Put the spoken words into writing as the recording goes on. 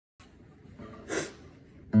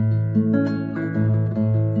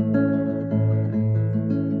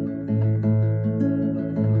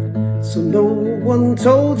no one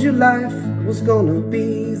told you life was gonna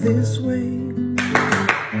be this way.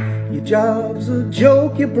 Your job's a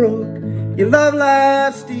joke, you're broke, your love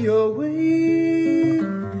life's still away.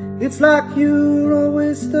 It's like you're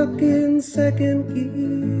always stuck in second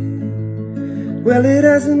gear. Well, it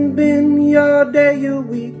hasn't been your day, your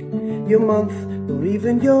week, your month, or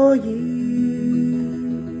even your year.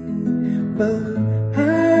 But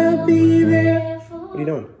I'll be there. What are you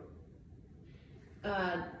doing?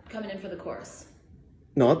 Coming in for the chorus.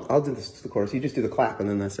 No, I'll do the chorus. You just do the clap and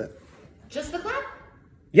then that's it. Just the clap?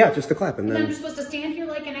 Yeah, just the clap and then then... I'm just supposed to stand here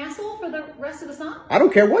like an asshole for the rest of the song? I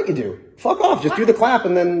don't care what you do. Fuck off. Just do the clap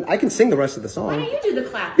and then I can sing the rest of the song. Why don't you do the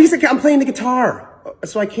clap? Because I'm playing the guitar.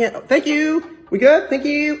 So I can't... Thank you. We good? Thank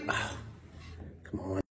you. Oh, come on.